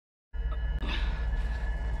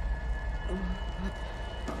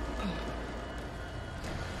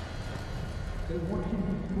They want you to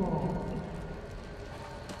be strong.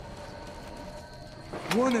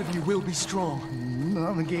 One of you will be strong.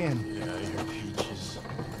 Not again. Yeah, your peaches.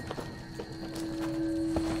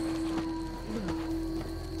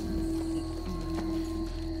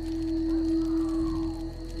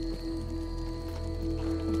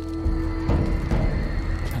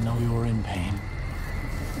 I know you're in pain.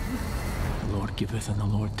 The Lord giveth and the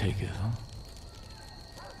Lord taketh, huh?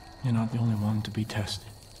 You're not the only one to be tested.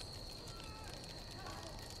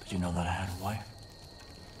 Did you know that I had a wife?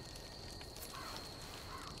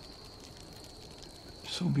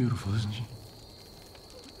 So beautiful, isn't she?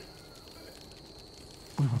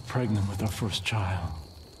 We were pregnant with our first child.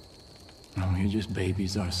 And we were just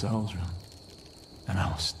babies ourselves, really. And I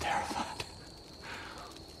was terrified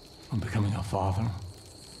of becoming a father.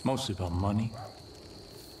 Mostly about money.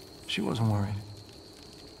 She wasn't worried.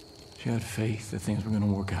 She had faith that things were going to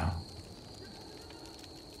work out.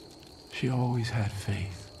 She always had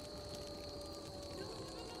faith.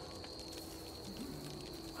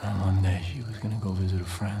 And one day she was gonna go visit a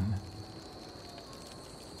friend.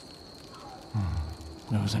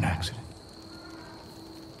 There was an accident.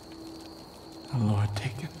 The Lord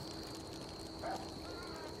take it.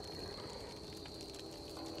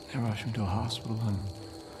 They rushed me to a hospital and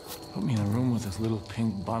put me in a room with this little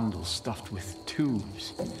pink bundle stuffed with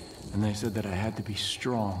tubes. And they said that I had to be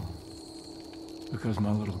strong because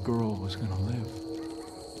my little girl was gonna live.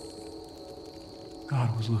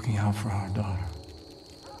 God was looking out for our daughter.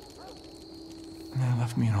 And they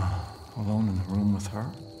left me alone in the room with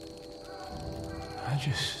her. I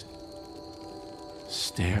just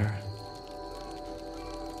stared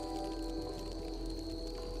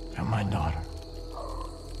at my daughter.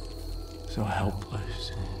 So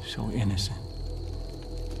helpless, so innocent.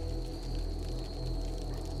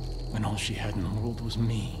 When all she had in the world was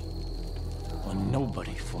me. When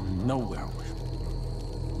nobody from nowhere would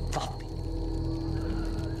stop me.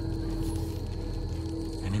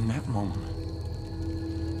 And in that moment,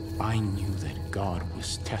 I knew that God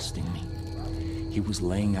was testing me. He was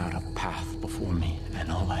laying out a path before me,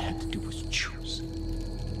 and all I had to do was choose.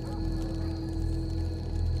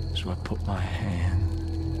 So I put my hand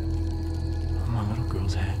on my little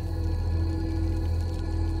girl's head,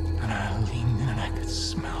 and I leaned in and I could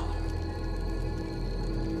smell her.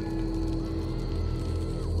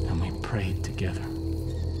 And we prayed together.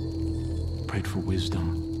 Prayed for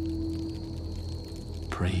wisdom.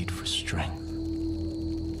 Prayed for strength.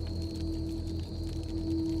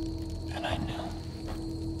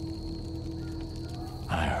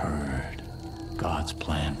 I heard God's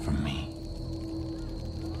plan for me.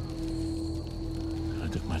 So I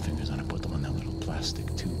took my fingers and I put them on that little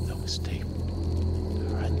plastic tube that was taped to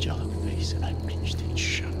her angelic face, and I pinched it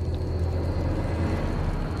shut.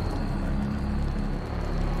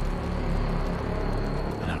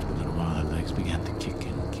 And after a little while, her legs began to kick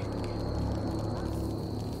and kick.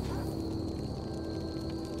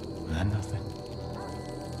 And then nothing.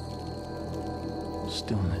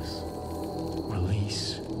 Stillness.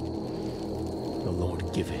 Release. The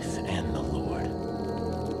Lord giveth and the Lord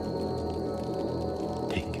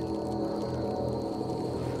taketh.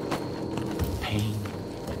 Pain,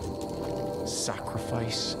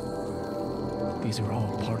 sacrifice, these are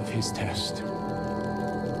all part of His test.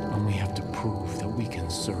 And we have to prove that we can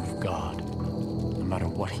serve God, no matter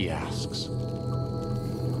what He asks.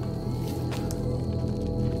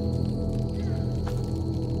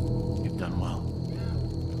 You've done well.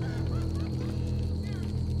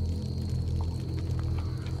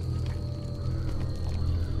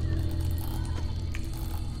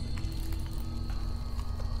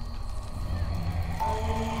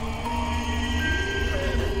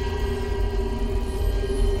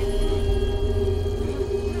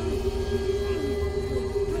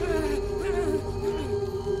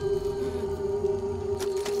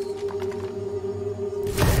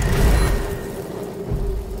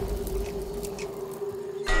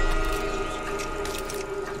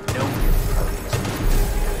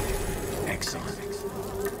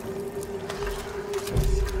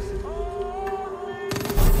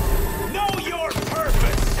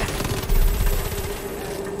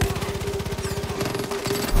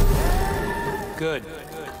 Good.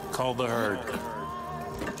 Call the herd.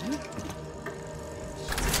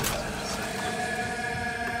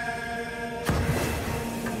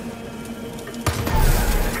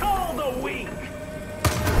 Call the weak.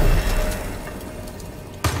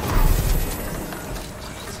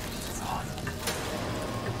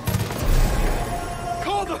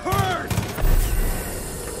 Call the herd.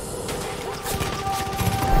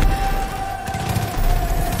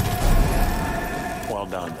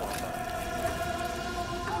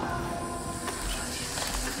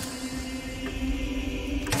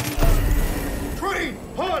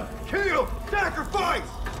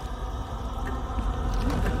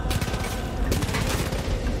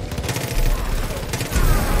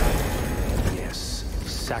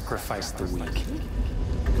 sacrifice the weak.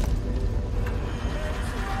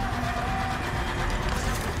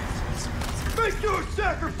 Make your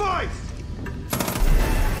sacrifice!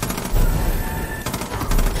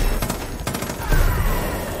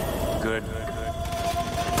 Good.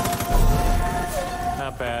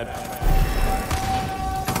 Not bad.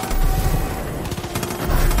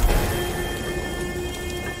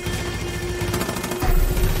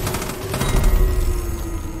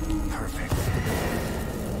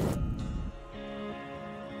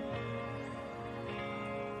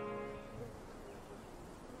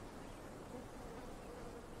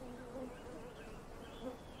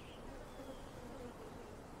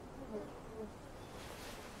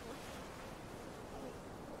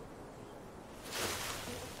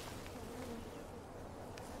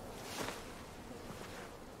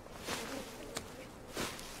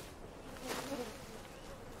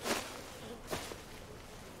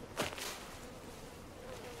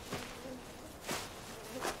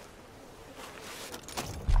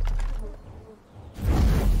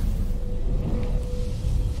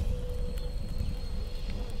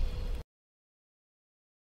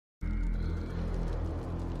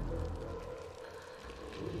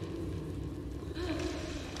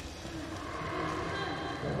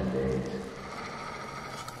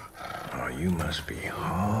 You must be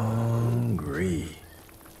hungry.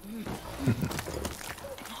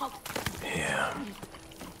 Yeah.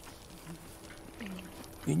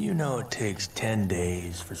 Did you know it takes 10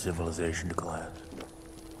 days for civilization to collapse?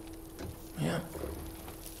 Yeah.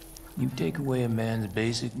 You take away a man's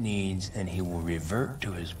basic needs and he will revert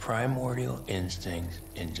to his primordial instincts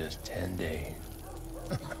in just 10 days.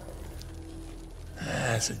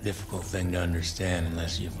 That's a difficult thing to understand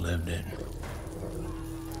unless you've lived it.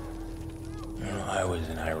 You know, I was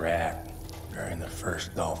in Iraq during the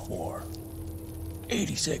first Gulf War.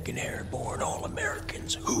 82nd Airborne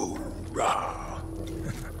All-Americans, hoorah!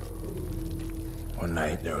 One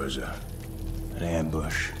night there was an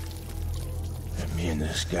ambush, and me and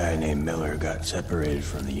this guy named Miller got separated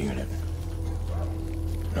from the unit.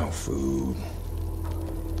 No food,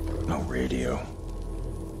 no radio.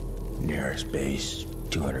 Nearest base,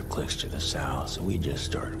 200 clicks to the south, so we just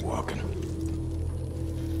started walking.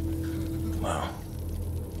 Well,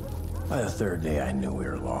 by the third day, I knew we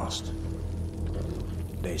were lost.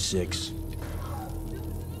 Day 6,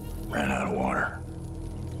 ran out of water.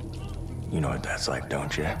 You know what that's like,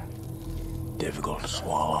 don't you? Difficult to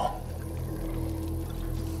swallow.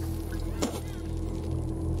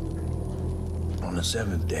 On the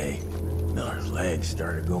 7th day, Miller's legs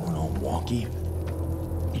started going all wonky.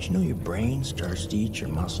 Did you know your brain starts to eat your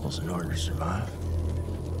muscles in order to survive?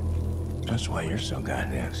 That's why you're so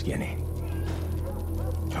goddamn skinny.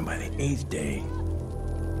 And by the 8th day,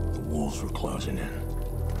 the wolves were closing in.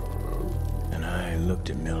 And I looked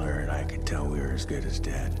at Miller and I could tell we were as good as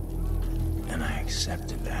dead. And I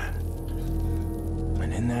accepted that.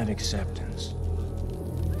 And in that acceptance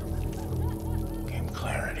came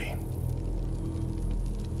clarity.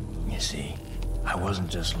 You see, I wasn't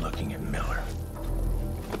just looking at Miller.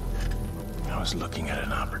 I was looking at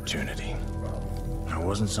an opportunity. It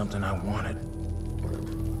wasn't something I wanted.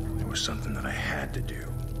 It was something that I had to do.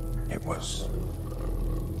 It was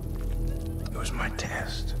my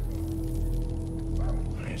test.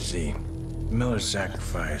 You see, Miller's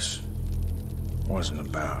sacrifice wasn't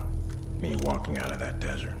about me walking out of that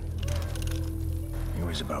desert. It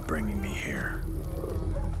was about bringing me here.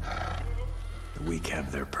 The weak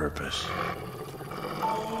have their purpose.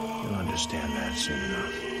 You'll understand that soon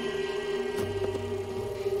enough.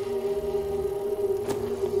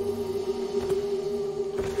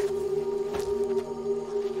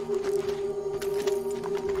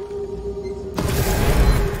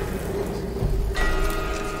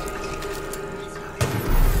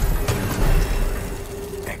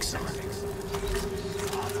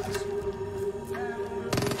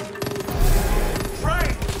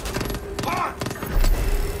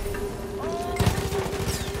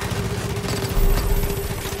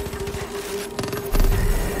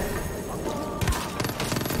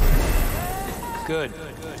 Good.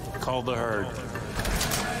 Call the herd.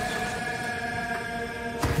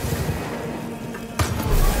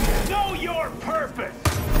 Know your purpose!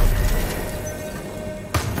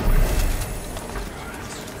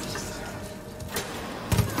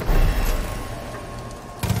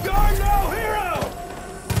 You're no hero!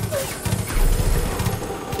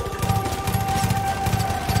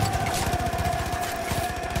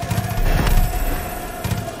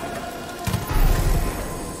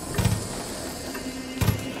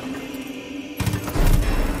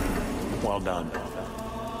 Well done.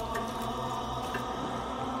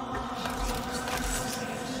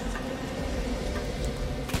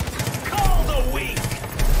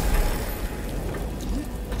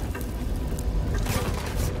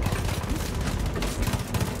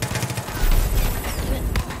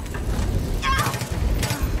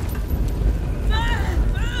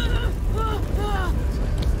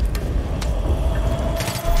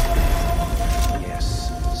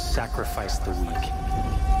 the weak.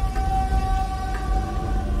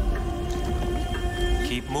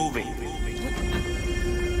 Keep moving.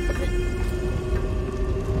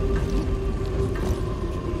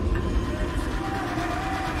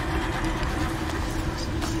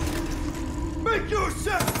 Make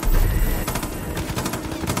yourself!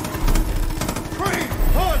 Train,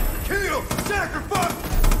 hunt, kill, sacrifice!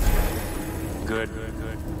 Good.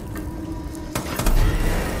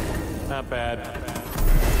 Not bad.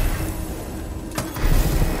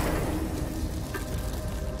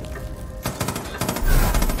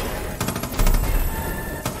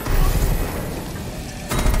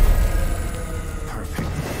 Perfect.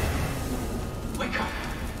 Wake up!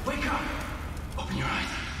 Wake up! Open your eyes.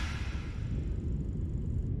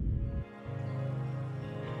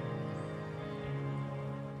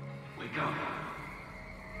 Wake up.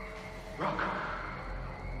 Rock.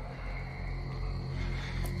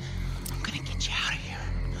 I'm gonna get you out of here,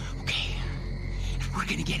 okay? And we're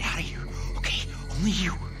gonna get out of here, okay? Only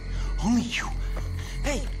you. Only you.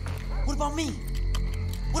 Hey, what about me?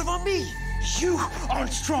 What about me? You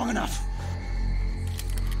aren't strong enough.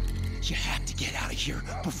 You have to get out of here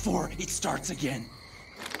before it starts again.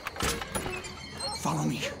 Follow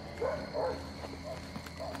me.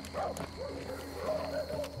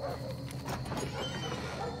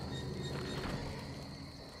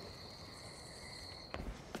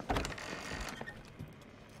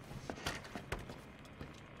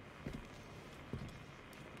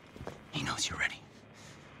 He knows you're ready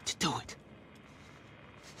to do it.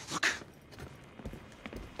 Look.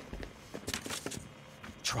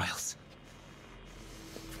 Trials.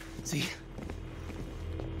 See?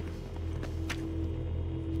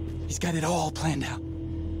 He's got it all planned out.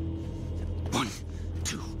 1,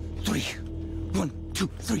 2, 3. 1, 2,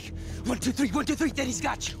 3. 1, 2, 3. 1, 2, 3. Then he's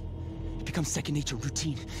got you. It becomes second nature,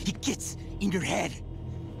 routine. It gets in your head.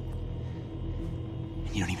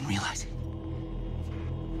 And you don't even realize it.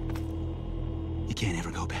 You can't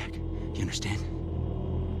ever go back. You understand?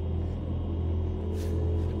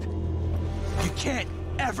 You can't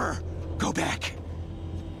ever go back.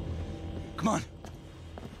 Come on.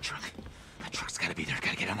 Truck. That truck's gotta be there.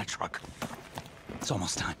 Gotta get on that truck. It's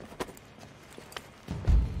almost time.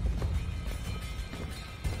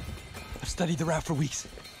 I've studied the route for weeks.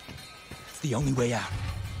 It's the only way out.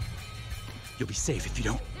 You'll be safe if you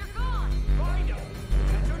don't. They're gone! Find them!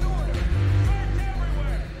 That's an order! Search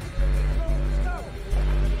everywhere!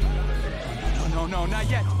 No, not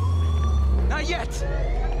yet. Not yet.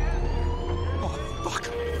 Oh, fuck.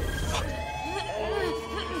 Fuck.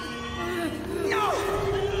 No!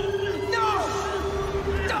 No!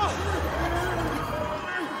 No!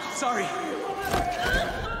 Sorry.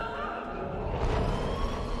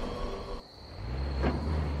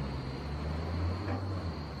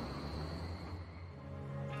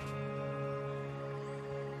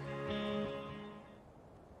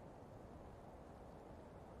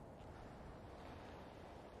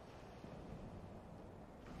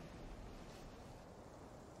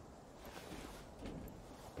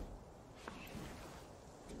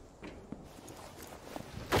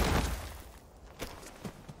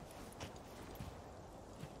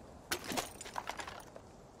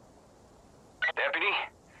 Deputy,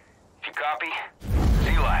 if you copy, it's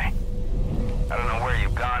Eli. I don't know where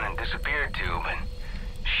you've gone and disappeared to, but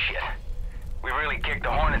shit. We really kicked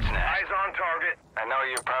the hornet's nest. Eyes on target. I know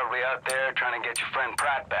you're probably out there trying to get your friend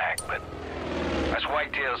Pratt back, but us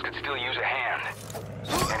whitetails could still use a hand.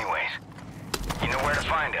 Anyways, you know where to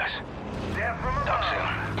find us. Death from above. Talk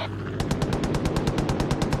soon.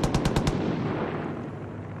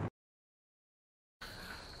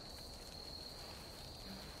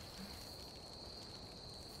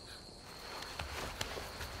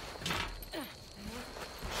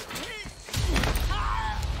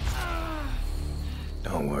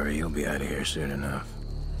 Don't worry, you'll be out of here soon enough.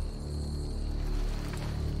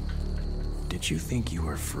 Did you think you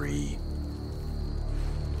were free?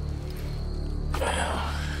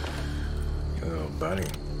 Your little buddy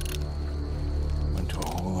went to a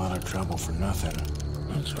whole lot of trouble for nothing.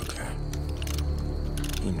 That's okay.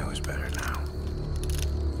 He knows better now.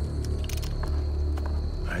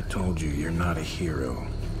 I told you, you're not a hero.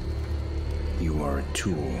 You are a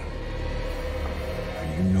tool.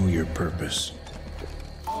 And you know your purpose.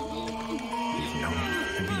 You've known it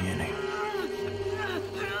from the beginning.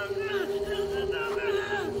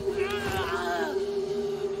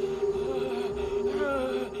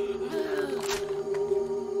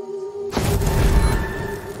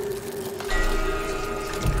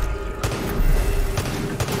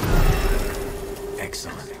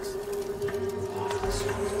 Excellent.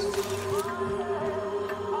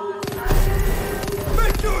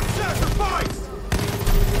 Make your sacrifice!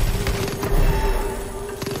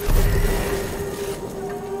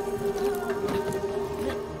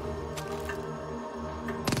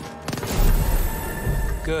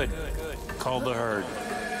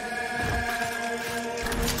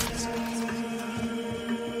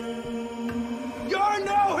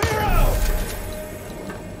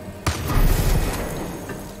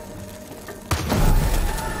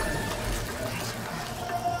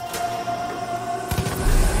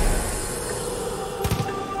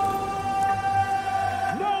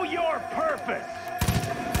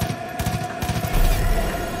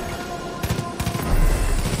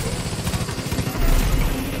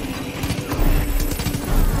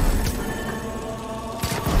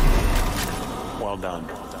 Well done.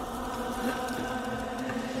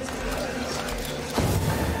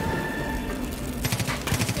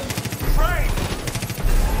 Frank!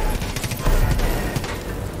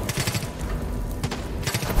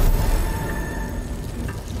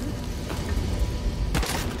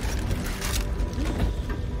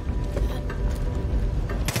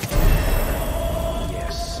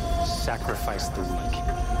 Yes, sacrifice the weak.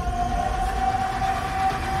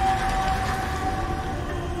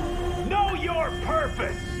 Know your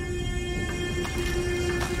purpose!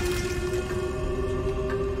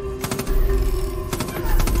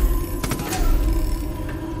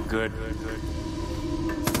 Good.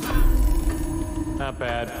 Not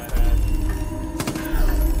bad.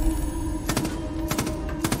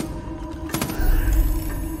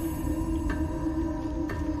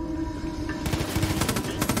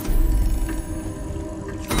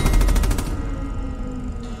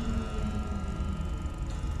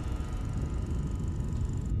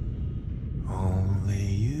 Only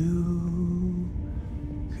you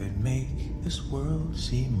could make this world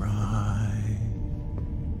seem right.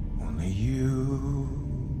 Only you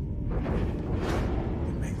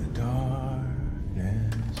could make the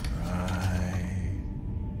darkness bright.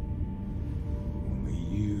 Only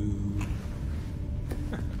you.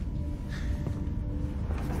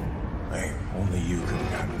 Hey, only you could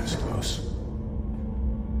have gotten this close.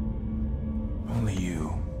 Only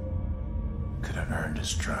you could have earned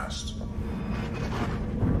his trust.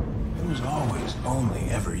 It was always only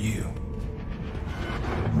ever you.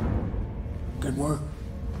 Good work.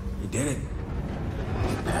 You did it.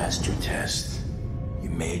 You passed your test. You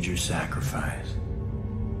made your sacrifice.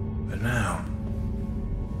 But now,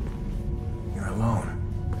 you're alone.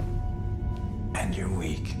 And you're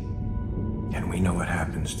weak. And we know what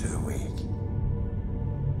happens to the weak.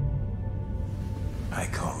 I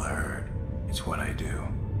call the herd. It's what I do.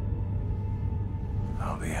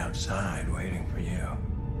 I'll be outside waiting for you.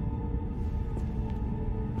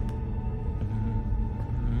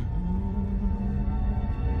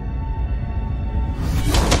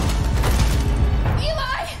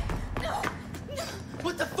 Eli! No!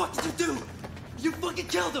 What the fuck did you do? You fucking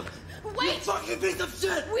killed him! Wait! You fucking piece of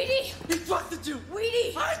shit! Weedy! He trusted you!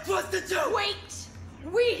 Weedy! I trusted you! Wait!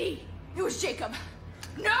 Weedy! It was Jacob.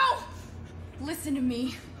 No! Listen to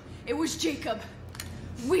me. It was Jacob.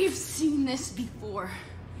 We've seen this before.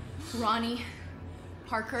 Ronnie,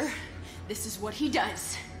 Parker, this is what he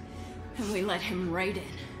does. And we let him right in.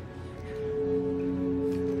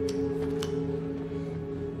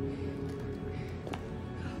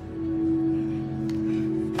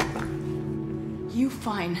 You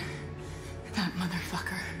find that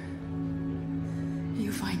motherfucker.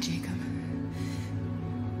 You find Jacob.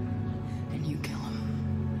 And you kill him.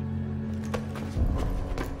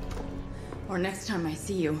 Or next time I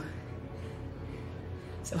see you.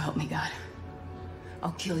 So help me God.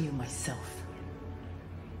 I'll kill you myself.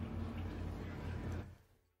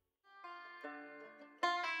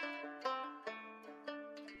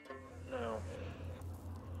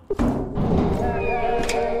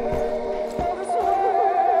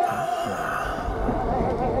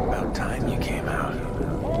 About time you came out.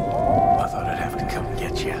 I thought I'd have to come and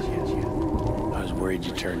get you. I was worried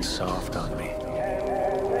you turned soft on me.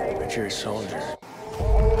 But you're a soldier.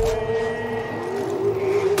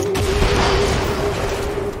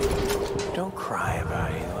 Don't cry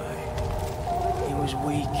about Eli. He was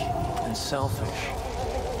weak and selfish.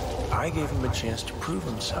 I gave him a chance to prove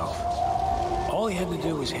himself. All he had to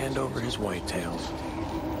do was hand over his whitetails.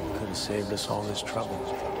 Could have saved us all this trouble.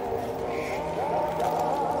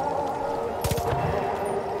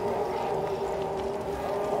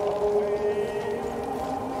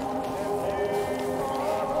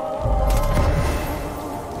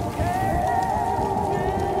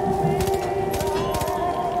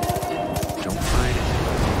 Don't fight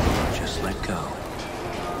it. Just let go.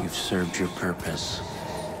 You've served your purpose.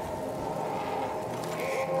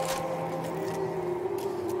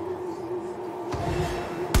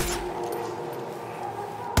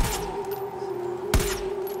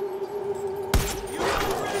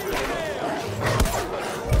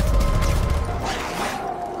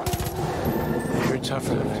 You're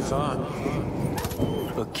tougher than I thought.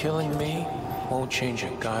 But killing me won't change a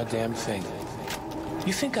goddamn thing.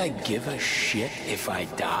 You think I give a shit if I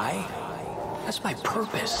die? That's my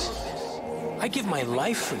purpose. I give my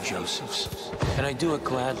life for Joseph's, and I do it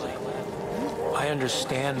gladly. I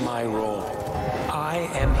understand my role. I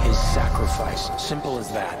am his sacrifice. Simple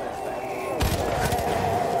as that.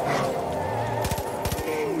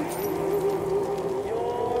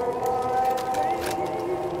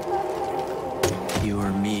 You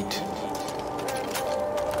are meat.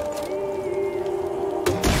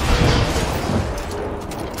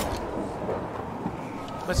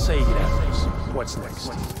 Let's say you get out of this. What's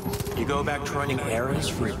next? You go back to running errands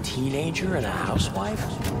for a teenager and a housewife?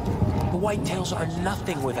 The Whitetails are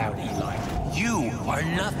nothing without Eli. You are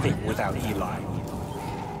nothing without Eli.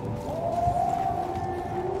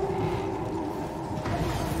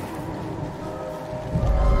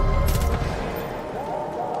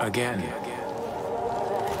 Again.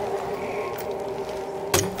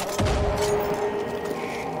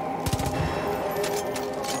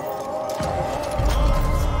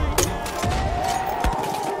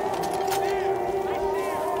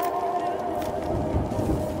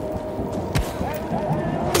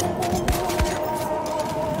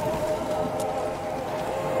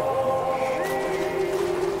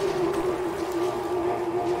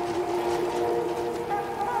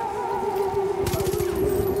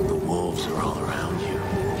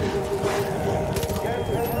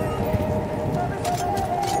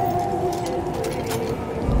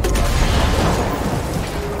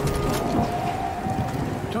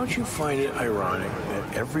 Don't you find it ironic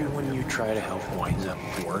that everyone you try to help winds up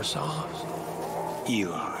worse off?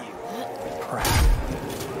 Eli, Pratt,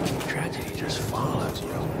 tragedy just follows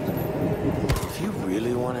you. If you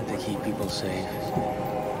really wanted to keep people safe,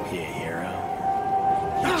 be a hero,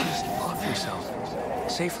 you just love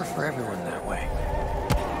yourself. Safer for everyone that way.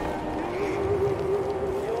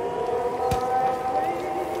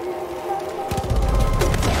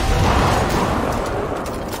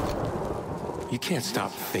 You can't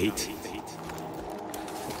stop fate.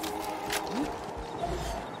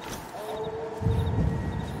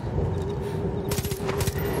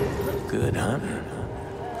 Good, huh?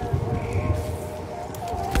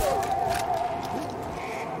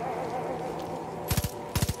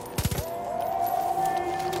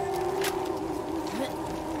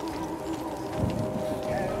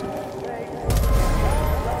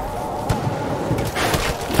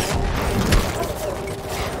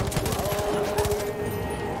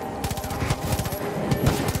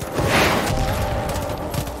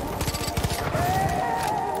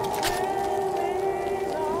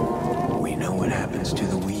 To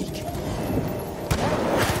the weak.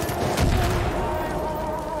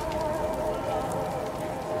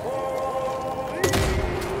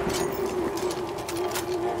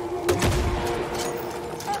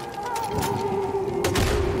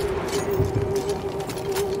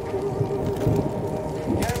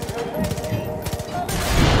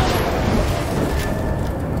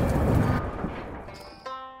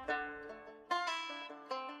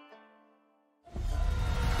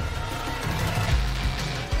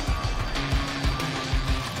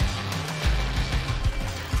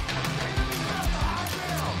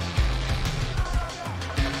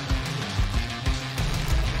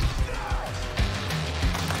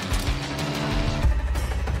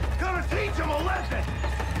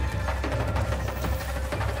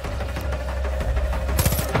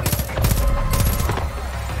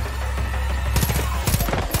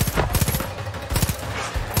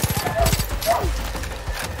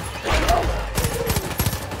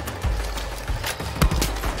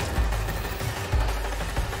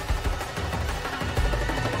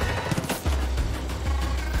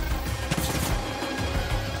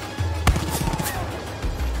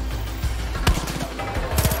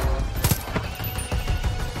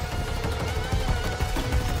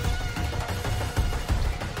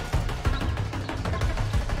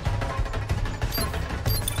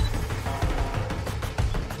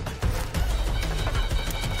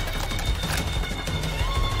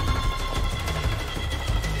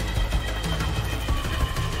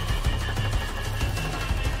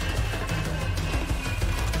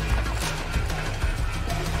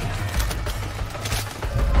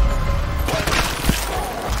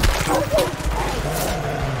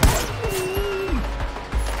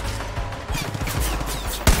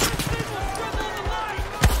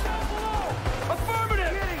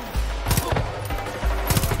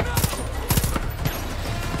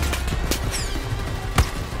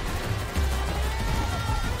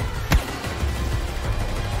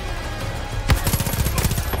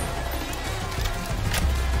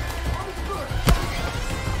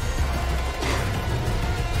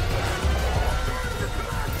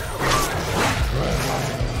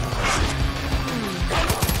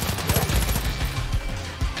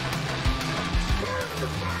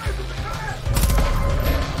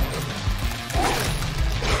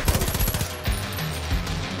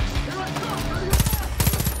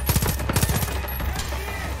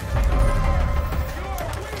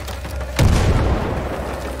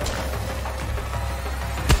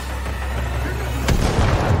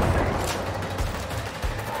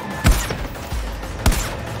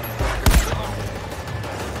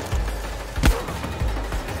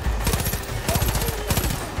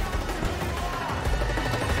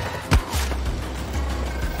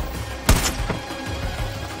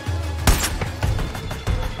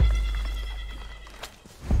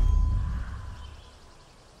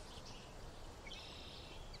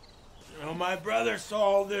 my brother saw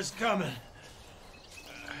all this coming.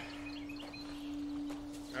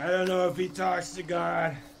 I don't know if he talks to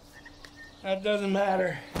God. That doesn't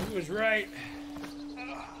matter. He was right.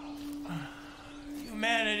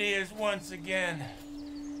 Humanity is once again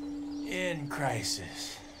in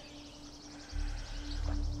crisis.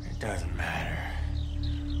 It doesn't matter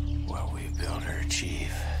what we build or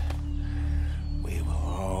achieve. We will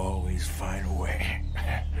always find a way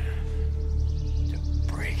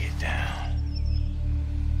to break it down.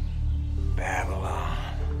 Babylon,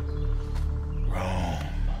 Rome,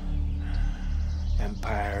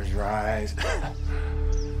 empires rise,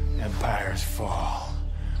 empires fall.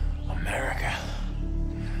 America,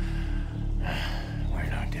 we're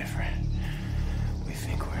no different. We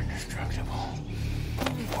think we're indestructible.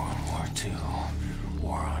 World War II,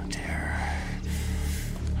 war on terror.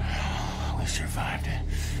 We survived it,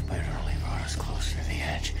 but it only brought us closer to the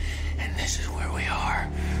edge. And this is where we are,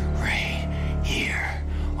 right here,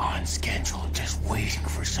 on schedule, just waiting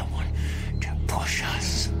for someone to push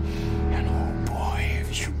us. And oh boy,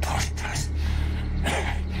 if you pushed us.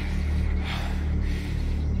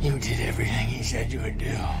 You did everything he said you would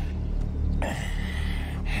do. And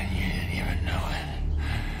you didn't even know it.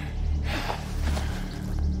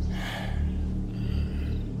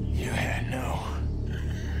 You had no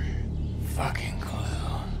fucking clue.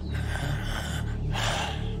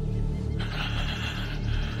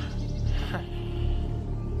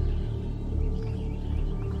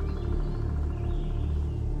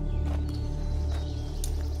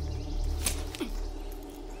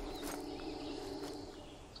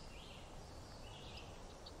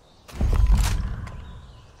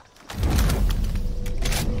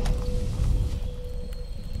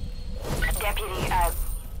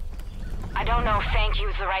 I don't know if thank you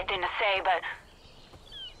is the right thing to say, but...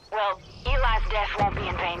 well, Eli's death won't be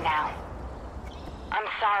in vain now. I'm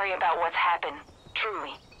sorry about what's happened,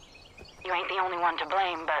 truly. You ain't the only one to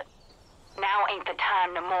blame, but... now ain't the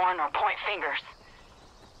time to mourn or point fingers.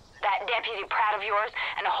 That Deputy Pratt of yours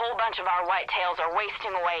and a whole bunch of our whitetails are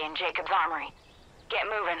wasting away in Jacob's armory. Get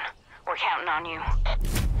moving. We're counting on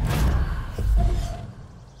you.